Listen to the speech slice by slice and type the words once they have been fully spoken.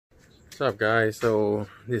What's up, guys? So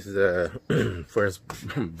this is a first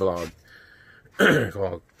vlog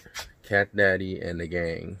called Cat Daddy and the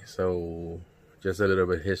Gang. So just a little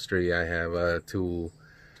bit of history. I have two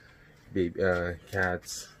baby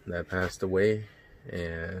cats that passed away,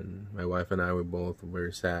 and my wife and I were both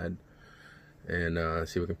very sad. And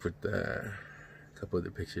see if we can put a couple of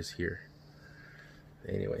the pictures here.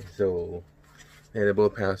 Anyway, so they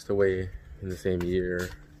both passed away in the same year.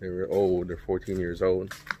 They were old. They're 14 years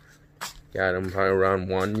old. Got them probably around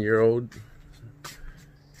 1 year old.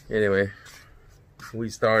 Anyway, we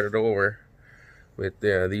started over with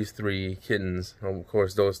these three kittens. Of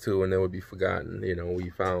course, those two will never be forgotten. You know,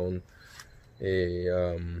 we found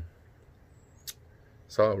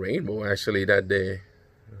saw a rainbow actually that day.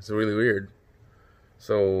 It's really weird.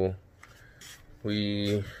 So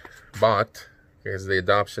we bought, because the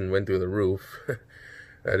adoption went through the roof.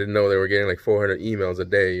 I didn't know they were getting like 400 emails a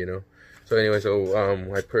day, you know. So anyway,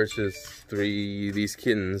 I purchased these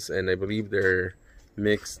kittens, and I believe they're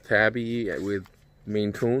mixed tabby with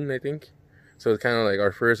Maine Coon, I think. So it's kind of like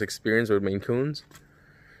our first experience with Maine Coons,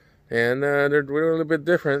 and they're a little bit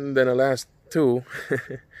different than the last two.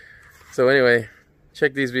 So anyway,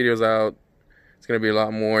 check these videos out. It's gonna be a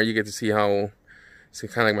lot more. You get to see how it's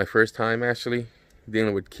kind of like my first time actually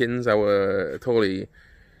dealing with kittens. I was totally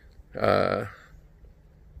I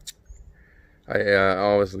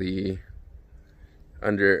obviously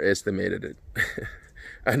underestimated it.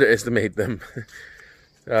 Underestimate them.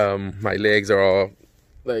 My legs are all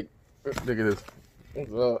like, look at this.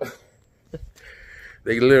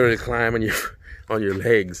 They literally climb on your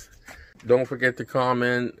legs. Don't forget to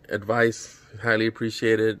comment, advice, highly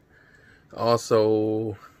appreciated.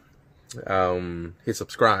 Also, hit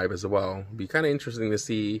subscribe as well. Be kind of interesting to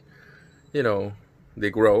see, you know, they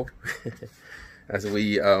grow as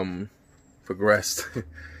we progressed.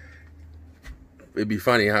 It'd be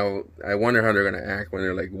funny how, I wonder how they're gonna act when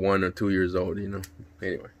they're like 1 or 2 years old, you know.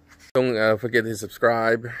 Anyway, don't forget to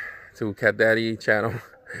subscribe to Cat Daddy channel,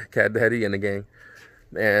 Cat Daddy and the Gang.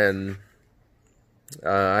 And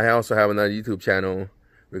I also have another YouTube channel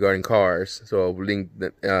regarding cars, so I'll link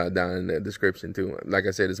down in the description too. Like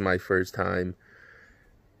I said, it's my first time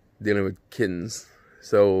dealing with kittens.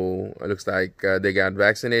 So it looks like they got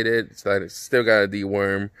vaccinated, so I still got a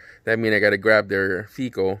deworm. That means I got to grab their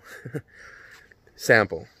fecal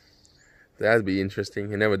sample. That'd be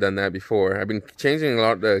interesting. I've never done that before. I've been changing a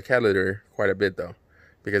lot the cat litter quite a bit though,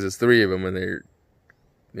 because it's 3 of them and they're,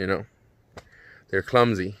 you know, they're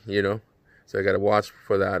clumsy, you know. So I got to watch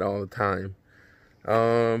for that all the time.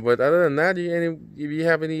 But other than that, if you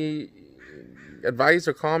have any advice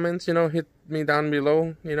or comments, you know, hit me down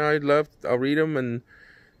below. You know, I'll read them, and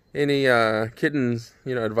any kittens,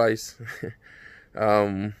 you know, advice.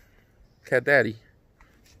 Cat Daddy.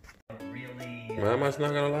 Mama's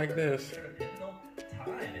not gonna like this.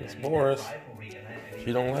 It's Boris.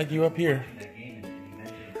 She don't like you up here.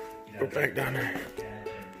 Go back down there.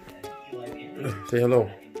 Say hello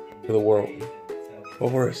to the world.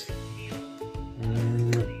 Boris.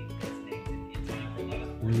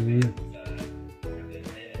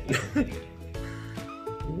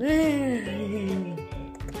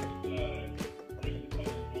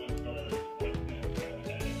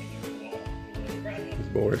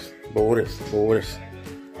 It's Boris.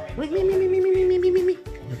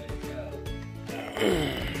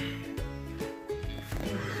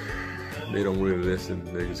 Me. They don't really listen.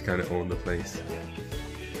 They just kind of own the place.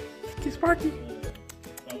 It's Sparky.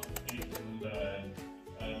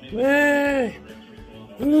 Hey!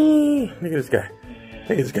 Look at this guy.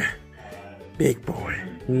 Look at this guy. Big boy.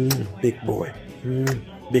 Big boy.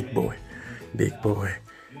 Big boy. Big boy.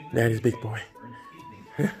 Daddy's big boy.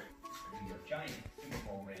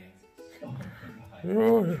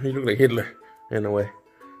 Oh, he look like Hitler in a way.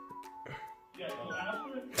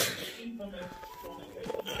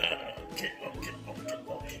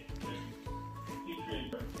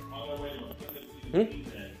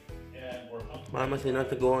 Mama said not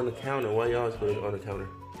to go on the counter. Why y'all supposed to go on the counter?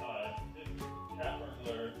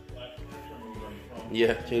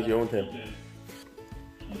 Yeah, change your own tail.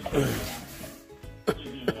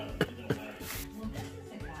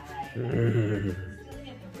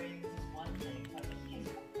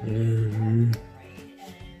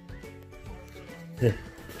 Here,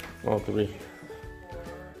 all three.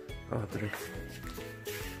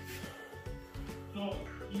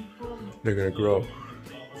 They're gonna grow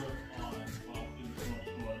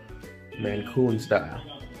Maine Coon style.